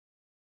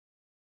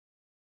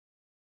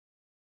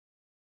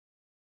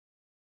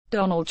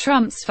Donald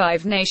Trump's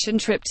five-nation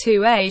trip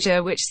to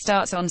Asia, which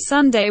starts on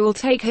Sunday, will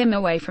take him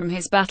away from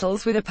his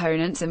battles with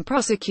opponents and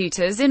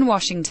prosecutors in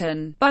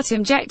Washington, but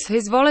inject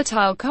his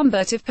volatile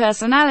combative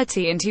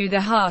personality into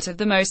the heart of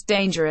the most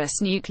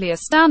dangerous nuclear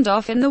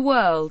standoff in the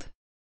world.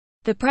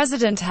 The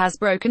president has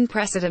broken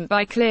precedent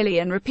by clearly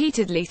and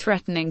repeatedly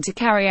threatening to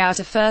carry out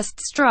a first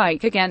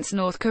strike against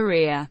North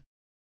Korea.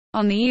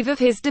 On the eve of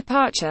his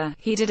departure,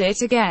 he did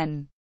it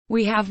again.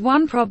 "We have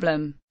one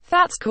problem.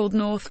 That's called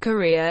North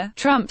Korea,"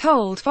 Trump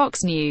told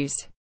Fox News.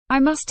 "I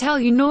must tell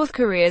you, North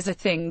Korea's a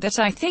thing that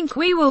I think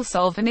we will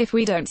solve, and if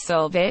we don't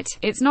solve it,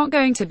 it's not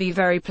going to be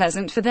very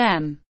pleasant for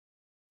them.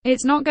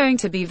 It's not going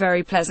to be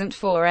very pleasant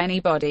for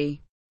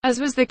anybody." As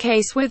was the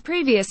case with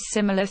previous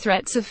similar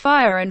threats of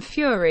fire and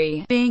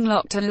fury, being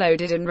locked and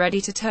loaded and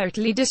ready to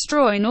totally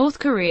destroy North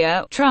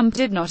Korea, Trump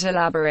did not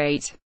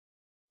elaborate.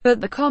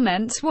 But the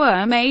comments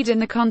were made in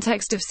the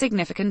context of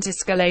significant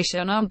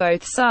escalation on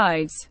both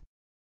sides.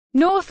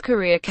 North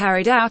Korea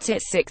carried out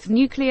its sixth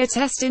nuclear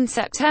test in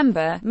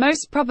September,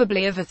 most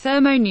probably of a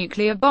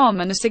thermonuclear bomb,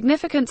 and a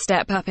significant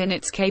step up in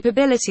its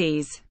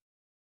capabilities.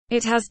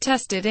 It has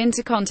tested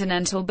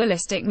intercontinental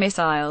ballistic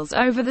missiles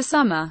over the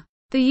summer.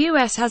 The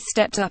U.S. has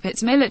stepped up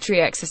its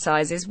military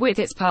exercises with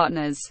its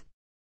partners.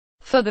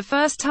 For the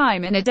first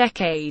time in a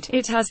decade,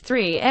 it has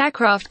 3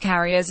 aircraft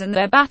carriers and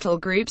their battle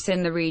groups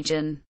in the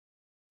region.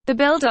 The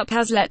build-up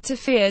has led to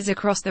fears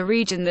across the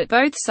region that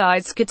both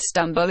sides could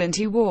stumble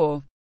into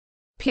war.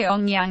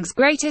 Pyongyang's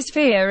greatest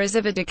fear is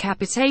of a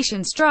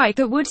decapitation strike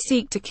that would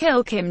seek to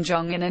kill Kim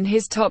Jong-un and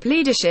his top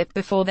leadership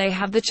before they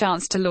have the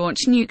chance to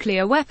launch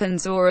nuclear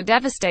weapons, or a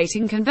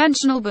devastating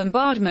conventional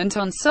bombardment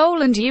on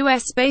Seoul and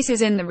U.S.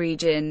 bases in the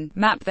region.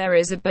 There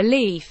is a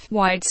belief,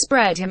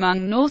 widespread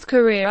among North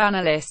Korea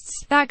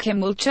analysts, that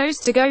Kim will choose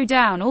to go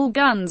down all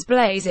guns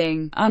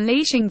blazing,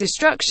 unleashing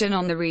destruction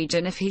on the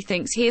region if he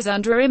thinks he is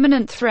under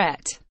imminent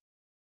threat.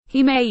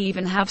 He may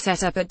even have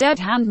set up a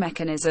dead-hand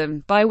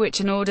mechanism, by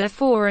which an order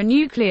for a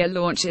nuclear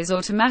launch is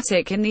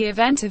automatic in the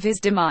event of his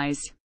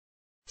demise.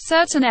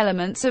 Certain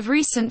elements of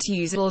recent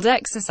use-old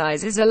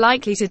exercises are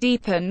likely to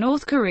deepen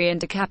North Korean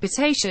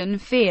decapitation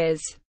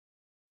fears.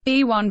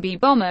 B-1B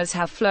bombers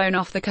have flown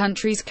off the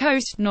country's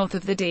coast, north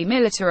of the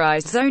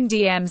demilitarized zone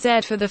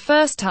DMZ, for the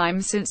first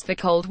time since the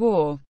Cold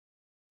War.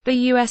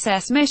 The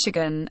USS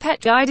Michigan,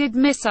 PET-guided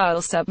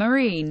missile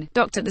submarine,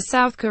 docked at the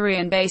South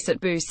Korean base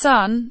at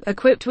Busan,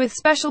 equipped with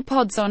special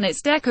pods on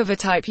its deck of a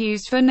type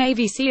used for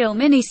Navy SEAL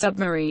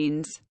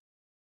mini-submarines.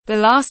 The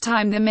last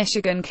time the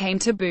Michigan came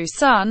to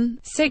Busan,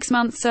 6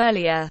 months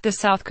earlier, the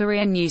South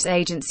Korean news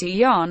agency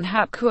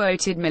Yonhap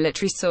quoted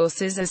military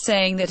sources as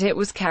saying that it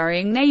was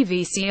carrying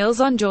Navy SEALs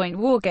on joint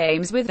war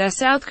games with their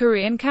South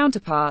Korean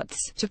counterparts,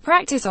 to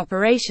practice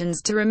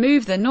operations to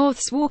remove the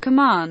North's war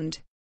command.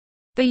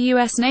 The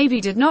U.S. Navy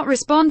did not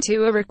respond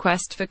to a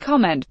request for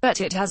comment, but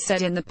it has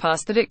said in the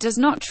past that it does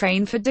not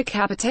train for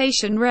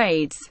decapitation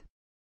raids.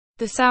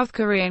 The South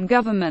Korean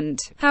government,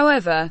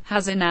 however,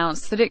 has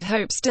announced that it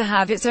hopes to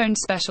have its own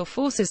Special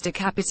Forces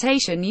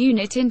decapitation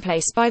unit in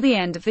place by the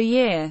end of the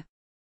year.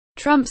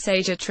 Trump's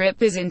Asia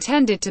trip is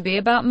intended to be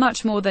about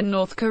much more than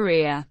North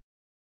Korea.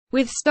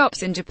 With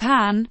stops in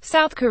Japan,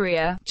 South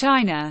Korea,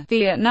 China,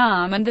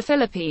 Vietnam and the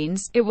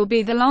Philippines, it will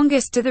be the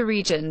longest to the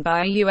region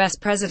by a U.S.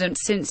 president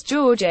since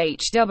George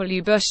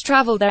H.W. Bush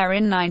traveled there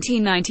in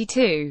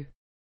 1992.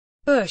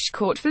 Bush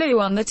caught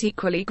flu on that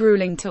equally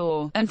grueling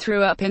tour, and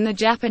threw up in the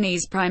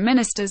Japanese Prime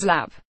Minister's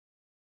lap.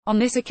 On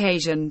this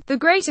occasion, the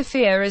greater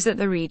fear is that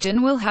the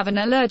region will have an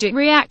allergic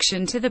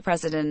reaction to the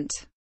president.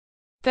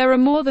 There are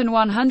more than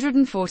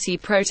 140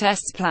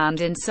 protests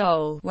planned in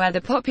Seoul, where the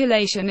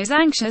population is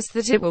anxious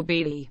that it will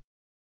be the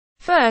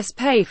first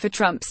pay for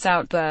Trump's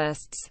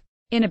outbursts.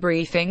 In a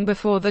briefing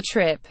before the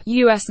trip,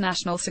 U.S.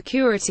 National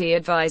Security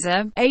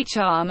Advisor,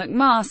 H.R.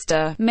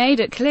 McMaster, made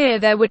it clear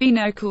there would be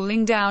no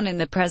cooling down in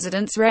the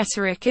president's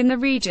rhetoric in the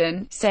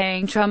region,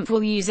 saying Trump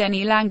will use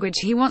any language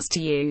he wants to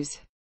use.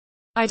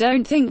 "I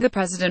don't think the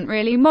president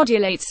really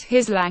modulates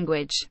his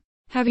language.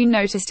 Have you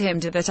noticed him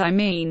do that? I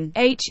mean,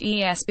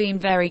 he's been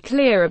very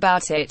clear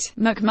about it,"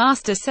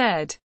 McMaster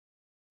said.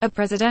 A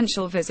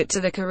presidential visit to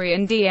the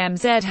Korean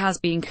DMZ has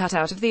been cut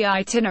out of the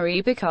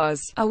itinerary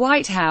because, a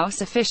White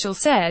House official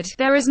said,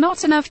 there is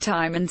not enough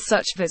time and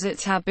such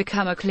visits have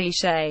become a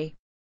cliché.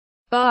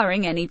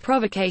 Barring any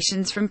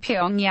provocations from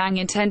Pyongyang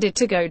intended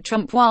to goad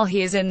Trump while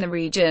he is in the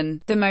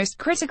region, the most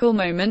critical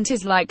moment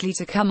is likely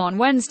to come on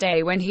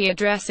Wednesday when he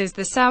addresses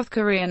the South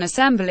Korean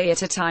Assembly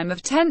at a time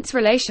of tense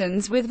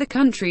relations with the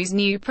country's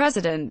new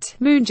president,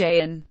 Moon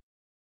Jae-in.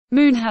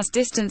 Moon has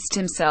distanced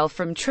himself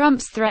from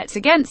Trump's threats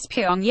against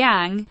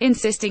Pyongyang,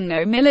 insisting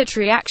no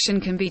military action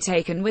can be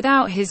taken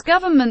without his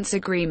government's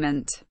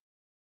agreement.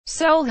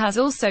 Seoul has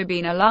also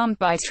been alarmed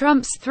by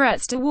Trump's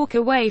threats to walk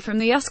away from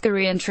the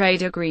US-Korean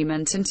trade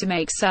agreement and to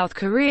make South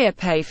Korea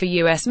pay for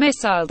U.S.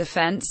 missile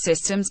defense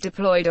systems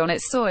deployed on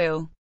its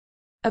soil.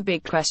 A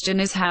big question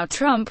is how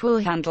Trump will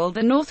handle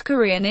the North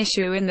Korean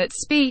issue in that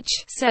speech,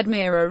 said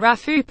Mira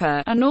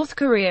Rafupa, a North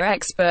Korea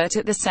expert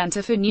at the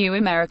Center for New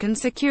American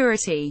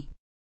Security.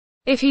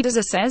 If he does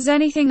or says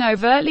anything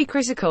overtly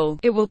critical,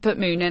 it will put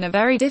Moon in a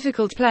very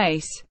difficult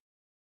place.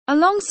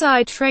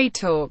 Alongside trade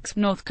talks,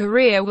 North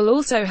Korea will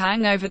also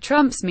hang over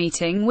Trump's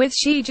meeting with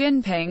Xi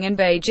Jinping in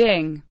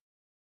Beijing.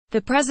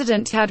 The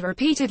president had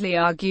repeatedly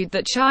argued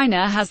that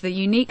China has the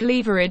unique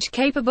leverage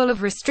capable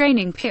of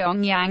restraining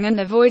Pyongyang and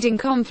avoiding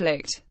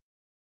conflict.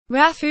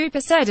 Rafupa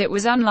said it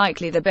was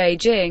unlikely the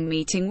Beijing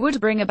meeting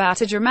would bring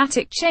about a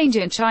dramatic change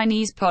in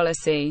Chinese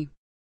policy.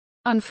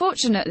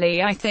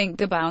 Unfortunately, I think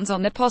the bounds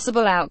on the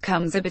possible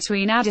outcomes are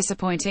between a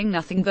disappointing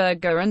nothing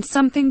burger and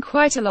something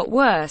quite a lot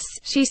worse,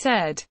 she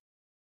said.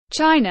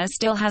 China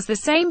still has the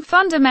same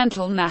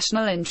fundamental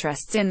national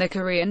interests in the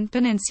Korean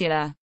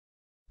peninsula.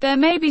 There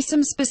may be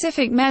some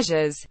specific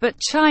measures, but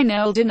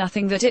China will do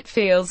nothing that it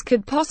feels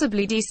could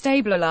possibly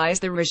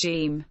destabilize the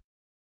regime.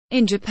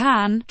 In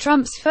Japan,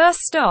 Trump's first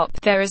stop,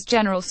 there is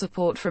general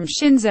support from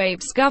Shinzo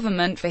Abe's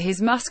government for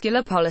his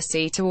muscular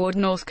policy toward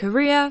North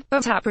Korea,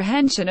 but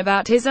apprehension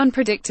about his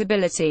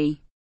unpredictability.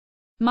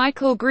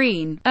 Michael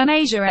Green, an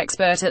Asia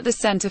expert at the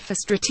Center for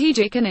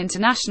Strategic and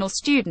International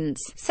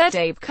Students, said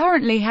Abe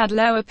currently had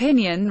low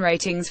opinion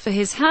ratings for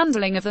his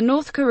handling of the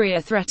North Korea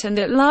threat, and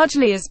it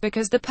largely is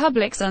because the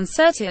public's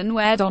uncertain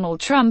where Donald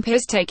Trump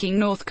is taking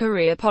North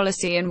Korea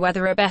policy and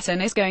whether a Beton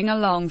is going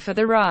along for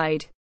the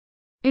ride.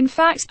 In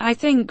fact, I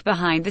think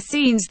behind the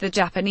scenes the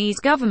Japanese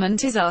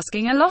government is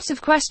asking a lot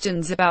of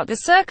questions about the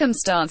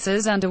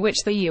circumstances under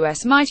which the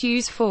US might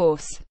use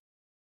force.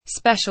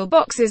 Special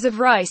boxes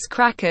of rice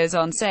crackers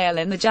on sale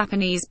in the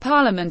Japanese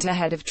parliament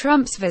ahead of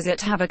Trump's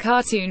visit have a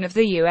cartoon of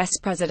the US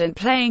president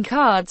playing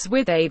cards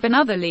with Abe and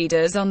other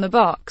leaders on the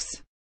box.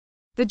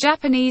 The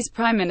Japanese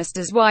prime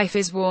minister's wife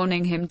is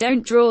warning him,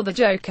 "Don't draw the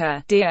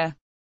Joker, dear."